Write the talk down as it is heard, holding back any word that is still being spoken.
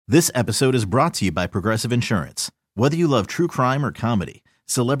This episode is brought to you by Progressive Insurance. Whether you love true crime or comedy,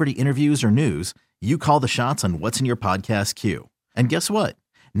 celebrity interviews or news, you call the shots on what's in your podcast queue. And guess what?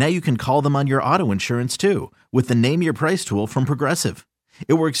 Now you can call them on your auto insurance too with the Name Your Price tool from Progressive.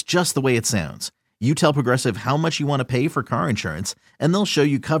 It works just the way it sounds. You tell Progressive how much you want to pay for car insurance, and they'll show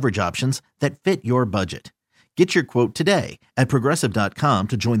you coverage options that fit your budget. Get your quote today at Progressive.com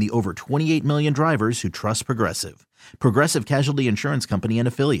to join the over 28 million drivers who trust Progressive. Progressive Casualty Insurance Company and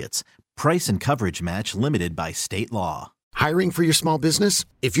Affiliates. Price and coverage match limited by state law. Hiring for your small business?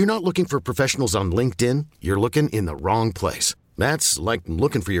 If you're not looking for professionals on LinkedIn, you're looking in the wrong place. That's like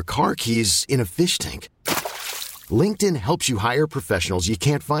looking for your car keys in a fish tank. LinkedIn helps you hire professionals you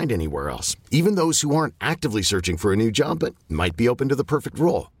can't find anywhere else, even those who aren't actively searching for a new job but might be open to the perfect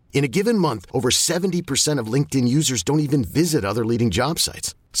role. In a given month, over 70% of LinkedIn users don't even visit other leading job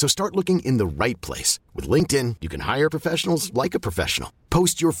sites. So start looking in the right place. With LinkedIn, you can hire professionals like a professional.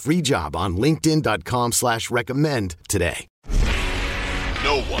 Post your free job on linkedin.com/recommend today.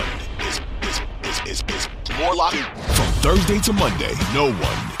 No one is more locked in. From Thursday to Monday, no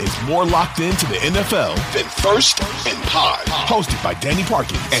one is more locked into the NFL than First and Pod. Hosted by Danny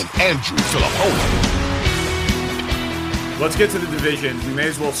Parkins and Andrew Filippone. Let's get to the divisions. We may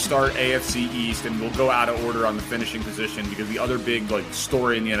as well start AFC East, and we'll go out of order on the finishing position because the other big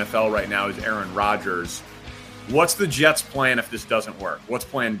story in the NFL right now is Aaron Rodgers. What's the Jets' plan if this doesn't work? What's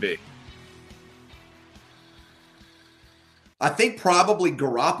plan B? I think probably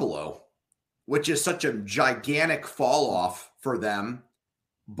Garoppolo, which is such a gigantic fall off for them.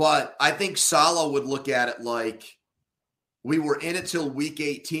 But I think Saleh would look at it like we were in it till week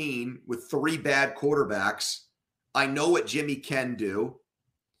 18 with 3 bad quarterbacks. I know what Jimmy can do.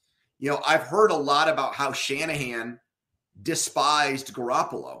 You know, I've heard a lot about how Shanahan despised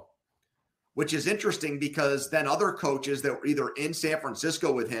Garoppolo, which is interesting because then other coaches that were either in San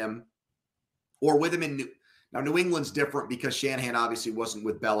Francisco with him or with him in New England's different because Shanahan obviously wasn't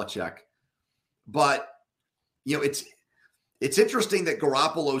with Belichick. But, you know, it's interesting that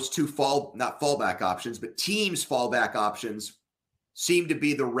Garoppolo's not fallback options, but teams' fallback options seem to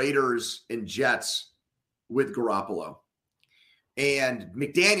be the Raiders and Jets with Garoppolo. And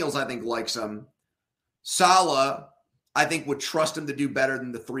McDaniels, I think, likes him. Saleh, I think, would trust him to do better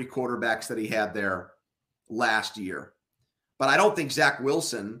than the 3 quarterbacks that he had there last year. But I don't think Zach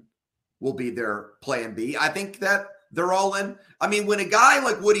Wilson will be their plan B. I think that they're all in. I mean, when a guy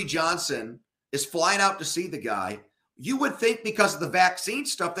like Woody Johnson is flying out to see the guy, you would think because of the vaccine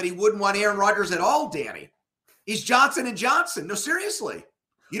stuff that he wouldn't want Aaron Rodgers at all, Danny. He's Johnson & Johnson. No, seriously.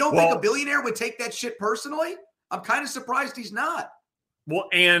 You don't think a billionaire would take that shit personally? I'm kind of surprised he's not. Well,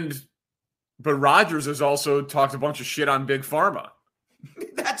 but Rodgers has also talked a bunch of shit on Big Pharma.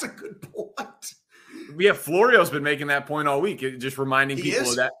 That's a good point. Yeah, Florio's been making that point all week, just reminding people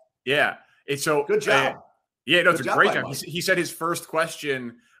of that. Yeah. It's so good job. It's a great job. He said his first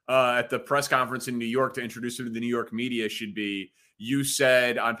question at the press conference in New York to introduce him to the New York media should be, you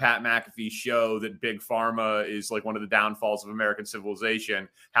said on Pat McAfee's show that Big Pharma is like one of the downfalls of American civilization.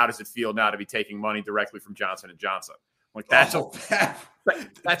 How does it feel now to be taking money directly from Johnson & Johnson? Like that's a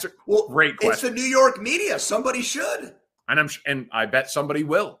great question. It's the New York media. Somebody should. And I bet somebody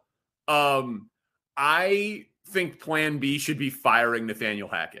will. I think plan B should be firing Nathaniel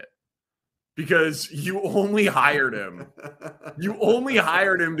Hackett because you only hired him. You only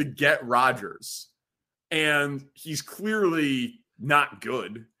hired him to get Rodgers. And he's clearly not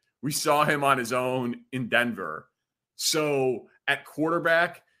good. We saw him on his own in Denver. So at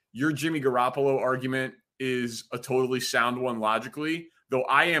quarterback, your Jimmy Garoppolo argument is a totally sound one logically, though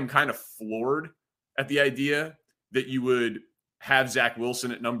I am kind of floored at the idea that you would have Zach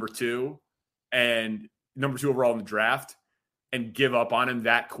Wilson at number 2 overall in the draft and give up on him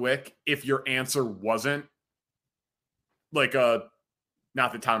that quick if your answer wasn't like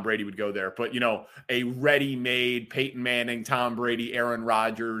not that Tom Brady would go there, but, a ready-made Peyton Manning, Tom Brady, Aaron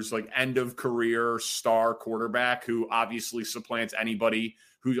Rodgers, like end-of-career star quarterback who obviously supplants anybody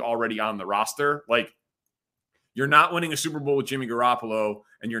who's already on the roster. Like, you're not winning a Super Bowl with Jimmy Garoppolo,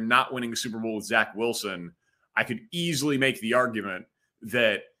 and you're not winning a Super Bowl with Zach Wilson. I could easily make the argument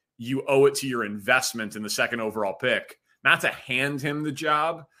that you owe it to your investment in the 2nd overall pick, not to hand him the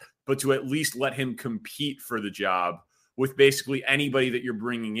job, but to at least let him compete for the job with basically anybody that you're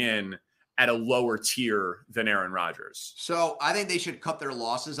bringing in at a lower tier than Aaron Rodgers. So I think they should cut their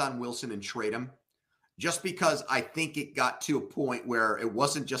losses on Wilson and trade him, just because I think it got to a point where it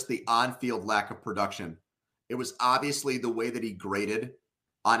wasn't just the on-field lack of production. It was obviously the way that he graded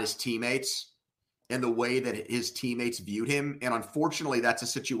on his teammates and the way that his teammates viewed him. And unfortunately, that's a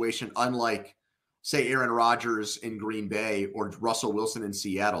situation unlike say Aaron Rodgers in Green Bay or Russell Wilson in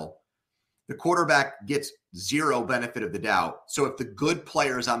Seattle, the quarterback gets zero benefit of the doubt. So if the good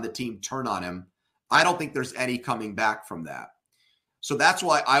players on the team turn on him, I don't think there's any coming back from that. So that's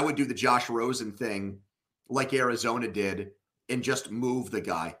why I would do the Josh Rosen thing like Arizona did and just move the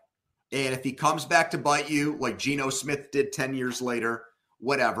guy. And if he comes back to bite you like Geno Smith did 10 years later,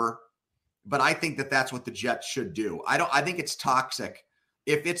 whatever. But I think that that's what the Jets should do. I think it's toxic.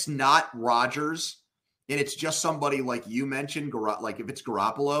 If it's not Rodgers and it's just somebody like you mentioned, like if it's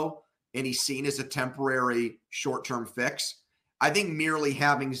Garoppolo and he's seen as a temporary short-term fix, I think merely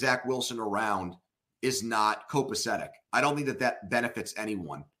having Zach Wilson around is not copacetic. I don't think that benefits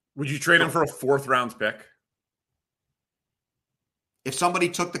anyone. Would you trade him for a 4th-round pick? If somebody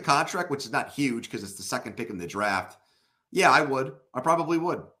took the contract, which is not huge because it's the 2nd pick in the draft, yeah, I would. I probably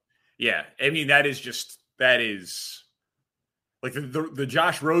would. Yeah, I mean, that is like the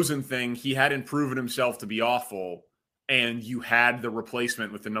Josh Rosen thing. He hadn't proven himself to be awful, and you had the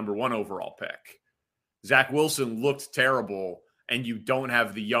replacement with the number 1 overall pick. Zach Wilson looked terrible, and you don't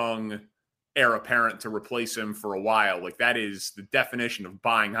have the young heir apparent to replace him for a while. Like, that is the definition of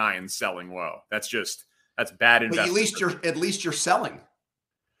buying high and selling low. That's bad investment. But at least you're selling.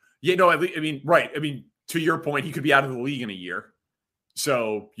 Yeah, no, I mean, right. I mean, to your point, he could be out of the league in a year.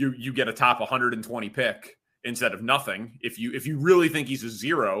 So you get a top 120 pick instead of nothing. If you really think he's a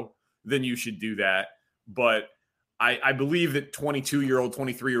 0, then you should do that. But I believe that 22-year-old,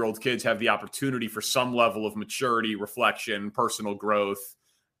 23-year-old kids have the opportunity for some level of maturity, reflection, personal growth,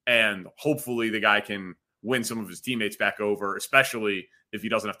 and hopefully the guy can win some of his teammates back over, especially if he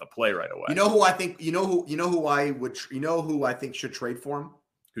doesn't have to play right away. You know who I think? You know who I think should trade for him?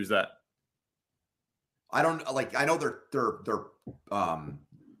 Who's that? I know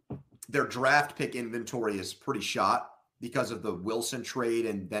their draft pick inventory is pretty shot because of the Wilson trade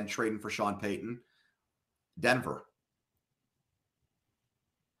and then trading for Sean Payton. Denver.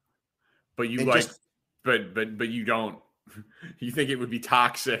 But you but you don't. You think it would be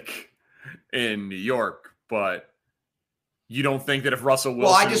toxic in New York, but you don't think that if Russell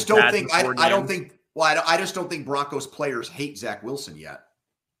Wilson. Well, I just don't think. I don't think. Well, I just don't think Broncos players hate Zach Wilson yet.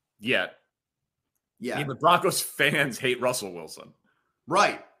 Yet. Yeah. I mean, the Broncos fans hate Russell Wilson.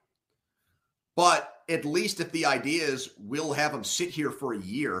 Right. But at least if the idea is we'll have him sit here for a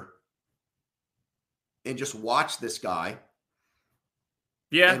year and just watch this guy.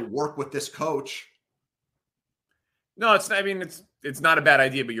 Yeah. And work with this coach. No, it's not a bad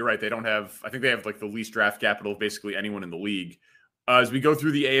idea, but you're right. I think they have like the least draft capital of basically anyone in the league. As we go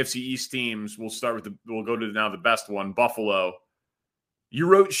through the AFC East teams, we'll go to now the best one, Buffalo. You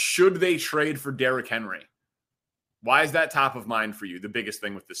wrote, should they trade for Derrick Henry? Why is that top of mind for you, the biggest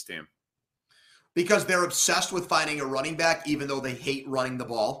thing with this team? Because they're obsessed with finding a running back, even though they hate running the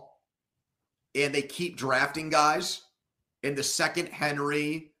ball. And they keep drafting guys. And the second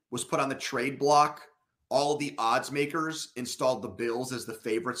Henry was put on the trade block, all of the odds makers installed the Bills as the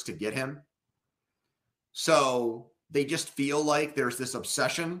favorites to get him. So they just feel like there's this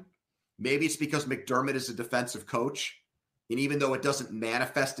obsession. Maybe it's because McDermott is a defensive coach. And even though it doesn't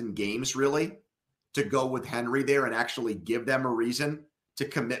manifest in games really, to go with Henry there and actually give them a reason to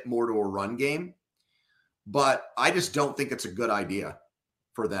commit more to a run game. But I just don't think it's a good idea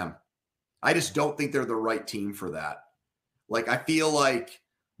for them. I just don't think they're the right team for that. Like, I feel like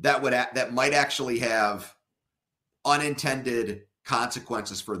that might actually have unintended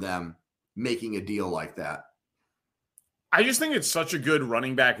consequences for them making a deal like that. I just think it's such a good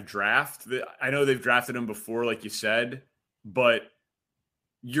running back draft. I know they've drafted him before, like you said, but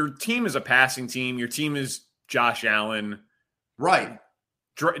your team is a passing team. Your team is Josh Allen. Right.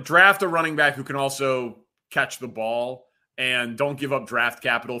 Draft a running back who can also catch the ball, and don't give up draft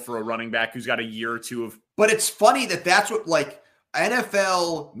capital for a running back who's got a year or two of. But it's funny that's what like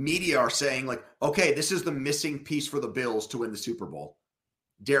NFL media are saying, like, okay, this is the missing piece for the Bills to win the Super Bowl.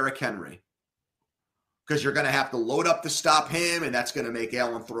 Derrick Henry. Because you're going to have to load up to stop him, and that's going to make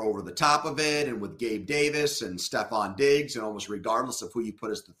Allen throw over the top of it. And with Gabe Davis and Stephon Diggs, and almost regardless of who you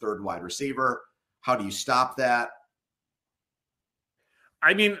put as the third wide receiver, how do you stop that?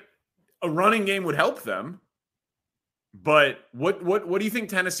 I mean, a running game would help them. But what do you think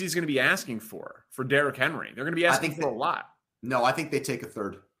Tennessee's going to be asking for Derrick Henry? They're going to be asking for a lot. No, I think they take a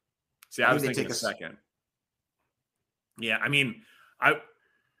third. See, I was thinking a second. Yeah, I mean,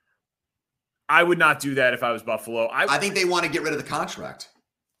 I would not do that if I was Buffalo. I think they want to get rid of the contract.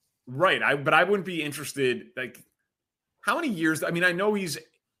 Right. But I wouldn't be interested. Like, how many years? I mean, I know he's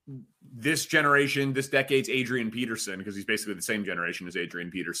this generation, this decade's Adrian Peterson, because he's basically the same generation as Adrian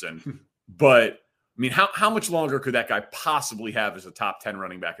Peterson. But I mean, how much longer could that guy possibly have as a top 10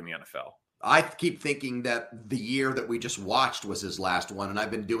 running back in the NFL? I keep thinking that the year that we just watched was his last one, and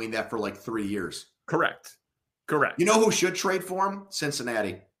I've been doing that for like 3 years. Correct. You know who should trade for him?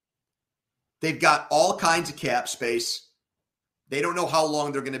 Cincinnati. They've got all kinds of cap space. They don't know how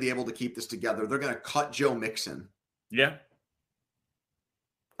long they're going to be able to keep this together. They're going to cut Joe Mixon. Yeah.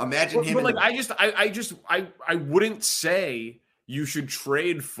 Imagine him. But like, I wouldn't say you should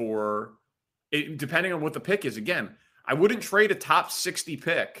trade for it, depending on what the pick is. Again, I wouldn't trade a top 60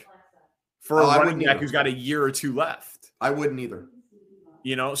 pick for a running back who's got a year or two left. I wouldn't either.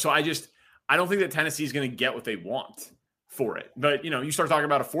 So I don't think that Tennessee is going to get what they want for it. But you start talking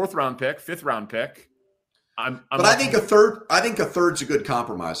about a 4th round pick, 5th round pick. I think a third's a good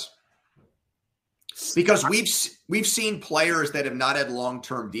compromise. Because we've seen players that have not had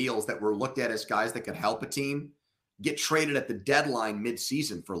long-term deals that were looked at as guys that could help a team get traded at the deadline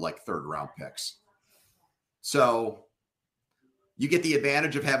mid-season for like 3rd round picks. So you get the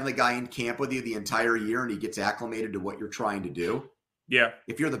advantage of having the guy in camp with you the entire year and he gets acclimated to what you're trying to do. Yeah.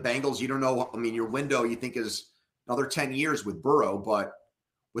 If you're the Bengals, you don't know. I mean, your window you think is another 10 years with Burrow, but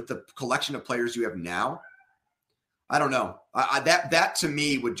with the collection of players you have now, I don't know. That to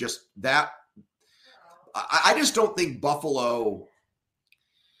me would just that. I just don't think Buffalo.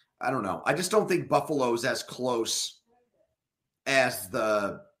 I don't know. I just don't think Buffalo's as close as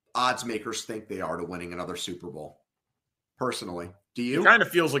the odds makers think they are to winning another Super Bowl. Personally, do you? It kind of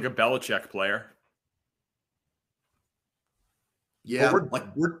feels like a Belichick player. Yeah,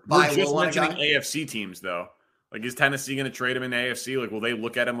 we're just mentioning AFC teams though. Like, is Tennessee going to trade him in the AFC? Like, will they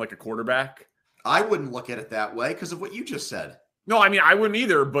look at him like a quarterback? I wouldn't look at it that way because of what you just said. No, I mean, I wouldn't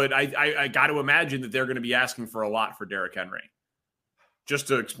either, but I got to imagine that they're going to be asking for a lot for Derrick Henry, just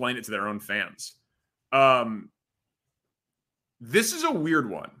to explain it to their own fans. This is a weird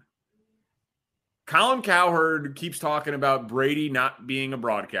one. Colin Cowherd keeps talking about Brady not being a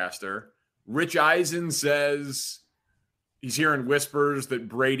broadcaster. Rich Eisen says he's hearing whispers that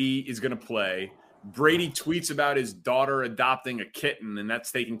Brady is going to play. Brady tweets about his daughter adopting a kitten, and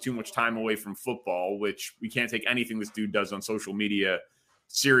that's taking too much time away from football, which we can't take anything this dude does on social media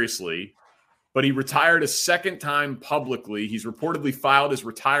seriously. But he retired a 2nd time publicly. He's reportedly filed his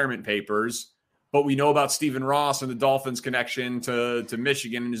retirement papers, but we know about Stephen Ross and the Dolphins' connection to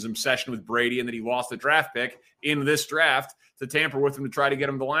Michigan and his obsession with Brady, and that he lost a draft pick in this draft to tamper with him to try to get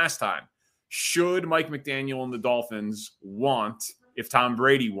him the last time. Should Mike McDaniel and the Dolphins want, if Tom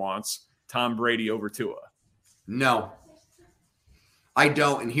Brady wants, Tom Brady over Tua? No, I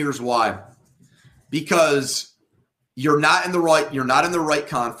don't. And here's why. Because you're not in the right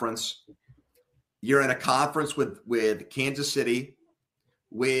conference. You're in a conference with Kansas City,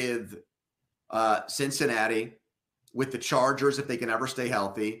 with Cincinnati, with the Chargers, if they can ever stay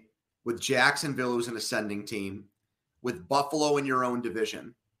healthy, with Jacksonville, who's an ascending team, with Buffalo in your own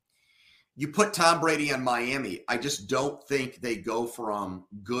division. You put Tom Brady on Miami, I just don't think they go from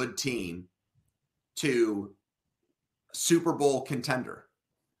good team to Super Bowl contender.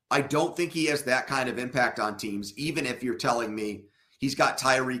 I don't think he has that kind of impact on teams, even if you're telling me he's got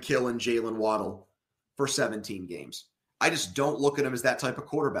Tyreek Hill and Jalen Waddle for 17 games. I just don't look at him as that type of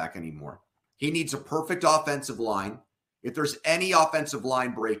quarterback anymore. He needs a perfect offensive line. If there's any offensive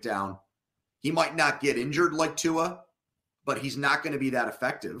line breakdown, he might not get injured like Tua, but he's not going to be that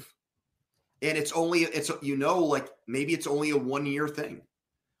effective. And maybe it's only a 1-year thing.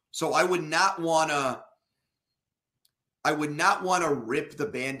 So I would not want to rip the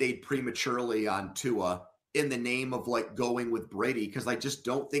Band-Aid prematurely on Tua in the name of like going with Brady, because I just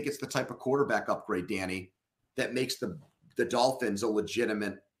don't think it's the type of quarterback upgrade, Danny, that makes the Dolphins a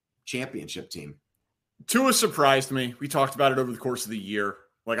legitimate championship team. Tua surprised me. We talked about it over the course of the year.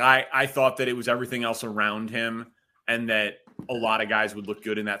 Like I thought that it was everything else around him and that a lot of guys would look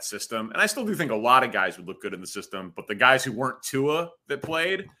good in that system. And I still do think a lot of guys would look good in the system, but the guys who weren't Tua that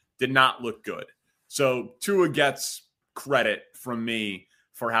played did not look good. So Tua gets credit from me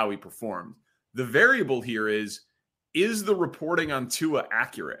for how he performed. The variable here is the reporting on Tua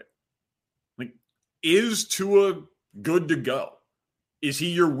accurate? Like, is Tua good to go? Is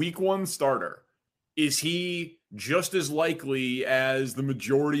he your week 1 starter? Is he just as likely as the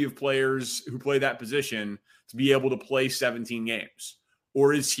majority of players who play that position to be able to play 17 games?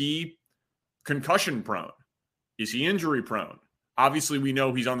 Or is he concussion prone? Is he injury prone? Obviously, we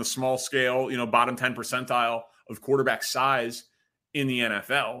know he's on the small scale, bottom 10 percentile of quarterback size in the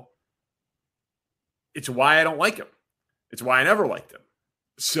NFL. It's why I don't like him. It's why I never liked him.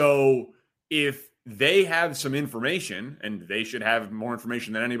 So if they have some information, and they should have more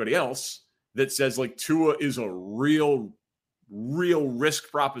information than anybody else, that says like Tua is a real risk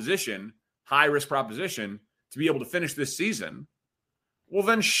proposition, high risk proposition to be able to finish this season, well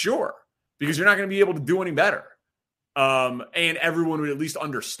then sure. because you're not going to be able to do any better. And everyone would at least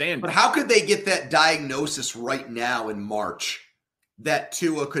understand But it. how could they get that diagnosis right now in March that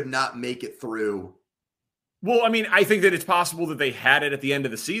Tua could not make it through? Well, I mean, I think that it's possible that they had it at the end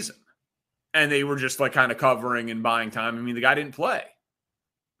of the season and they were just like kind of covering and buying time. I mean, the guy didn't play.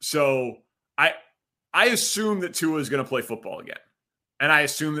 So I assume that Tua is going to play football again. And I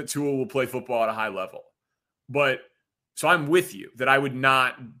assume that Tua will play football at a high level. But so I'm with you that I would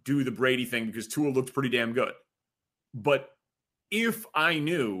not do the Brady thing because Tua looked pretty damn good. But if I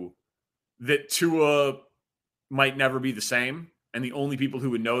knew that Tua might never be the same, and the only people who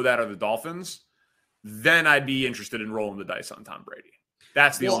would know that are the Dolphins, then I'd be interested in rolling the dice on Tom Brady.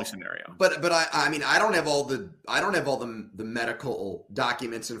 That's the only scenario. But I mean, I don't have all the medical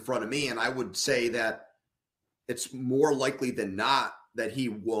documents in front of me, and I would say that it's more likely than not that he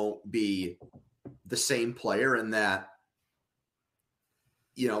won't be the same player, and that,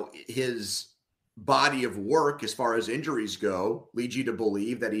 you know, his body of work as far as injuries go leads you to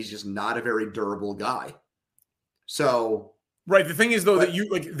believe that he's just not a very durable guy. So right, the thing is though that you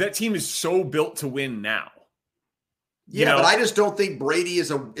like that team is so built to win now. Yeah, but I just don't think Brady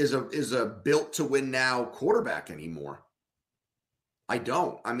is a built to win now quarterback anymore. I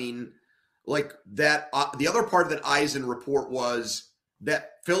don't. I mean, like that the other part of that Eisen report was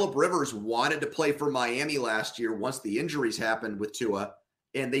that Phillip Rivers wanted to play for Miami last year once the injuries happened with Tua,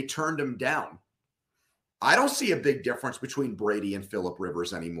 and they turned him down. I don't see a big difference between Brady and Phillip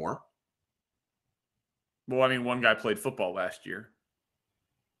Rivers anymore. Well, I mean, one guy played football last year.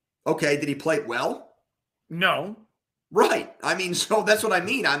 Okay, did he play well? No. Right. I mean, so that's what I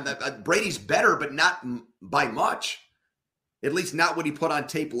mean. Brady's better, but not by much. At least not what he put on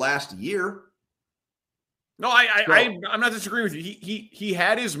tape last year. No, I'm not disagreeing with you. He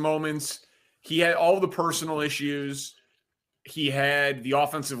had his moments. He had all the personal issues. He had the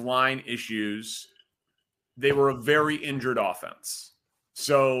offensive line issues. They were a very injured offense.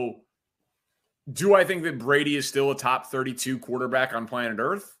 So do I think that Brady is still a top 32 quarterback on planet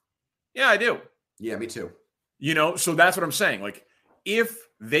Earth? Yeah, I do. Yeah, me too. You know, so that's what I'm saying. Like, if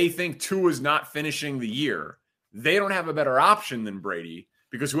they think Tua is not finishing the year, they don't have a better option than Brady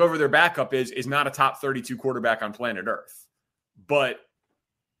because whoever their backup is not a top 32 quarterback on planet Earth. But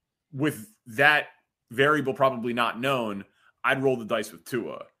with that variable probably not known, I'd roll the dice with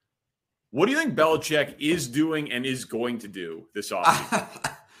Tua. What do you think Belichick is doing and is going to do this offseason?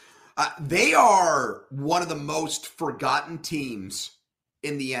 They are one of the most forgotten teams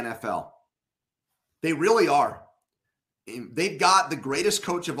in the NFL. They really are. They've got the greatest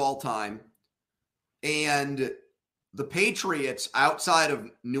coach of all time. And the Patriots outside of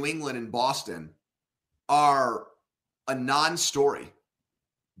New England and Boston are a non-story.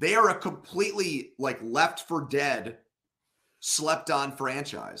 They are a completely like left for dead, slept on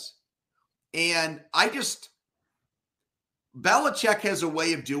franchise. And Belichick has a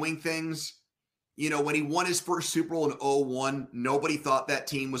way of doing things. You know, when he won his first Super Bowl in 2001, nobody thought that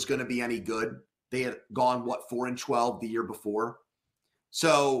team was going to be any good. They had gone, 4-12 the year before.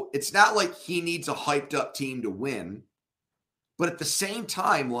 So it's not like he needs a hyped up team to win. But at the same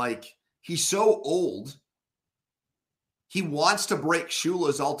time, like, he's so old. He wants to break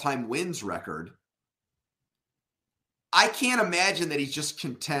Shula's all-time wins record. I can't imagine that he's just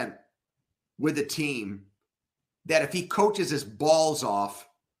content with a team that if he coaches his balls off,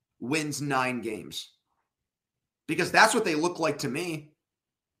 wins 9 games. Because that's what they look like to me.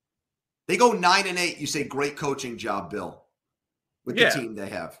 They go 9-8. You say, great coaching job, Bill, with the team they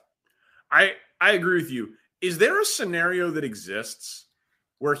have. I agree with you. Is there a scenario that exists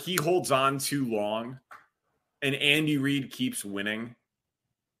where he holds on too long and Andy Reid keeps winning,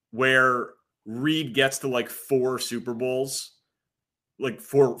 where Reid gets to like 4 Super Bowls, like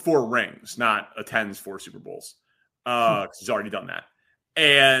four rings, not attends 4 Super Bowls, because he's already done that,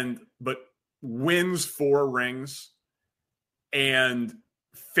 but wins 4 rings and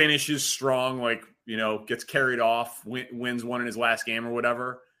finishes strong, like, you know, gets carried off, wins one in his last game or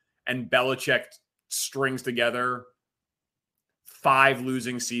whatever, and Belichick strings together 5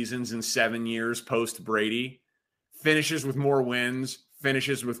 losing seasons in 7 years post Brady, finishes with more wins,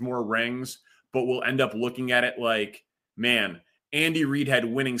 finishes with more rings, but we'll end up looking at it like, man, Andy Reid had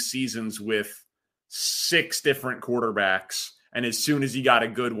winning seasons with 6 different quarterbacks, and as soon as he got a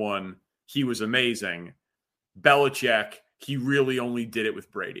good one, he was amazing. Belichick, he really only did it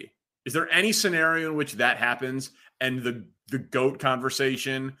with Brady. Is there any scenario in which that happens and the GOAT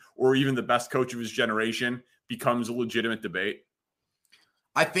conversation or even the best coach of his generation becomes a legitimate debate?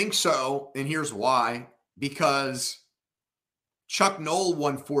 I think so, and here's why. Because Chuck Noll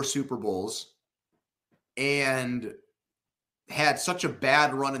won 4 Super Bowls and had such a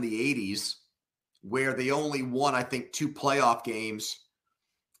bad run in the 80s where they only won, I think, 2 playoff games.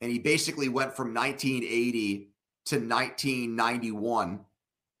 And he basically went from 1980 to 1991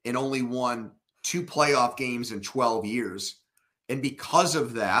 and only won 2 playoff games in 12 years. And because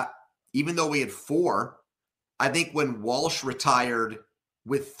of that, even though we had 4, I think when Walsh retired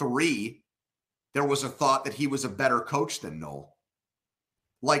with 3, there was a thought that he was a better coach than Noll.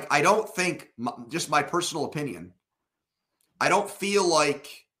 Like, I don't think, just my personal opinion, I don't feel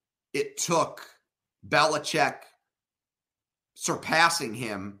like it took Belichick surpassing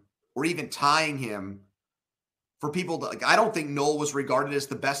him or even tying him for people to, like, I don't think Noll was regarded as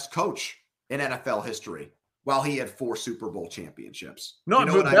the best coach in NFL history while he had 4 Super Bowl championships. No, you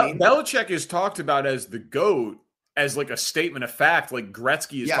know but I mean? Belichick is talked about as the GOAT, as like a statement of fact, like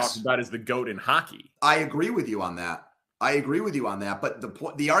Gretzky is talked about as the GOAT in hockey. I agree with you on that. But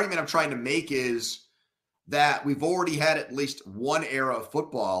the argument I'm trying to make is that we've already had at least one era of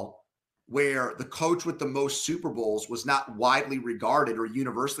football where the coach with the most Super Bowls was not widely regarded or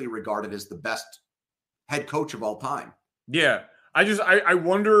universally regarded as the best head coach of all time. Yeah. I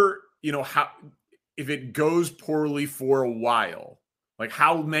wonder, how, if it goes poorly for a while, like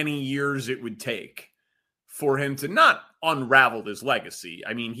how many years it would take for him to not unravel his legacy.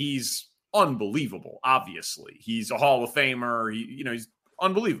 I mean, he's unbelievable. Obviously, he's a Hall of Famer. He's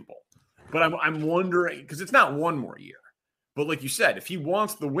unbelievable. But I'm wondering, because it's not one more year. But like you said, if he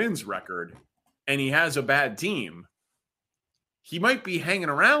wants the wins record and he has a bad team, he might be hanging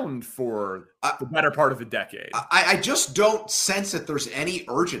around for the better part of a decade. I just don't sense that there's any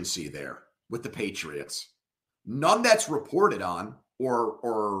urgency there with the Patriots. None that's reported on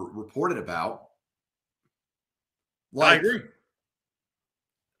or reported about. I agree.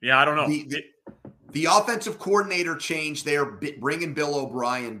 Yeah, I don't know. The offensive coordinator change there, bringing Bill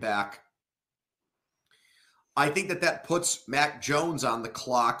O'Brien back. I think that puts Mac Jones on the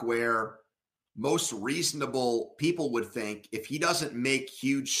clock where most reasonable people would think if he doesn't make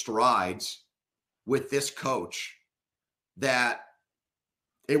huge strides with this coach, that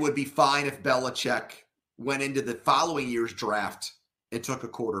it would be fine if Belichick went into the following year's draft and took a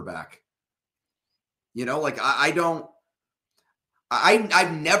quarterback.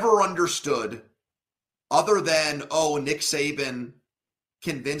 I've never understood, other than, Nick Saban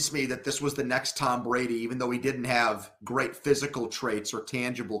convinced me that this was the next Tom Brady, even though he didn't have great physical traits or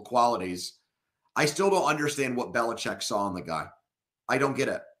tangible qualities. I still don't understand what Belichick saw in the guy. I don't get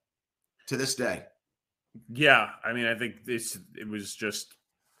it to this day. Yeah, I mean, I think it was just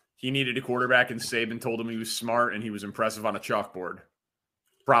he needed a quarterback, and Saban told him he was smart and he was impressive on a chalkboard.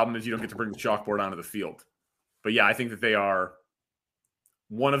 Problem is you don't get to bring the chalkboard onto the field. But yeah, I think that they are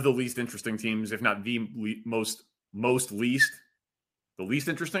one of the least interesting teams, if not the most least. The least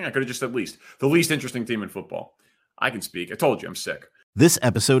interesting? I could have just said least. The least interesting team in football. I can speak. I told you I'm sick. This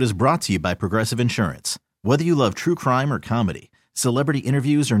episode is brought to you by Progressive Insurance. Whether you love true crime or comedy, celebrity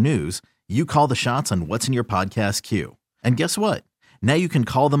interviews or news, you call the shots on what's in your podcast queue. And guess what? Now you can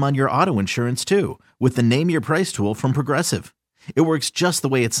call them on your auto insurance too with the Name Your Price tool from Progressive. It works just the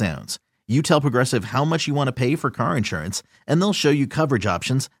way it sounds. You tell Progressive how much you want to pay for car insurance, and they'll show you coverage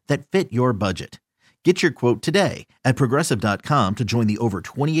options that fit your budget. Get your quote today at Progressive.com to join the over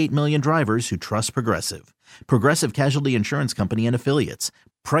 28 million drivers who trust Progressive. Progressive Casualty Insurance Company and Affiliates.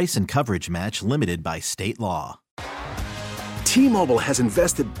 Price and coverage match limited by state law. T-Mobile has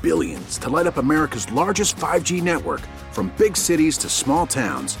invested billions to light up America's largest 5G network, from big cities to small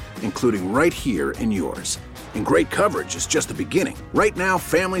towns, including right here in yours. And great coverage is just the beginning. Right now,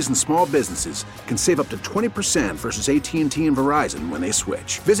 families and small businesses can save up to 20% versus AT&T and Verizon when they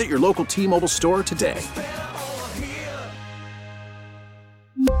switch. Visit your local T-Mobile store today.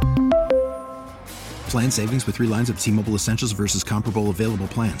 Plan savings with 3 lines of T-Mobile Essentials versus comparable available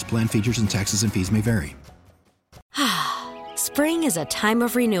plans. Plan features and taxes and fees may vary. Spring is a time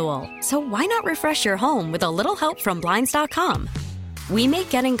of renewal, so why not refresh your home with a little help from Blinds.com? We make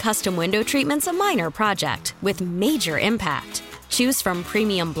getting custom window treatments a minor project with major impact. Choose from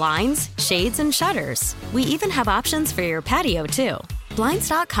premium blinds, shades, and shutters. We even have options for your patio, too.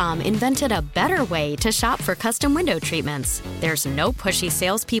 Blinds.com invented a better way to shop for custom window treatments. There's no pushy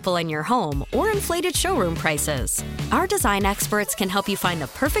salespeople in your home or inflated showroom prices. Our design experts can help you find the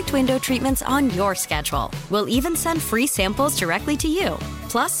perfect window treatments on your schedule. We'll even send free samples directly to you.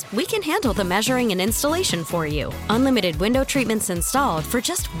 Plus, we can handle the measuring and installation for you. Unlimited window treatments installed for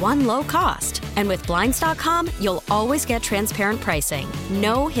just one low cost. And with Blinds.com, you'll always get transparent pricing.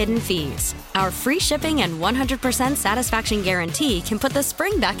 No hidden fees. Our free shipping and 100% satisfaction guarantee can put the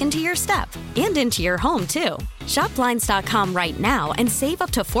spring back into your step and into your home, too. Shop Blinds.com right now and save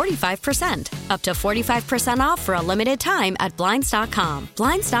up to 45%. Up to 45% off for a limited time at Blinds.com.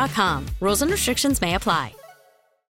 Blinds.com. Rules and restrictions may apply.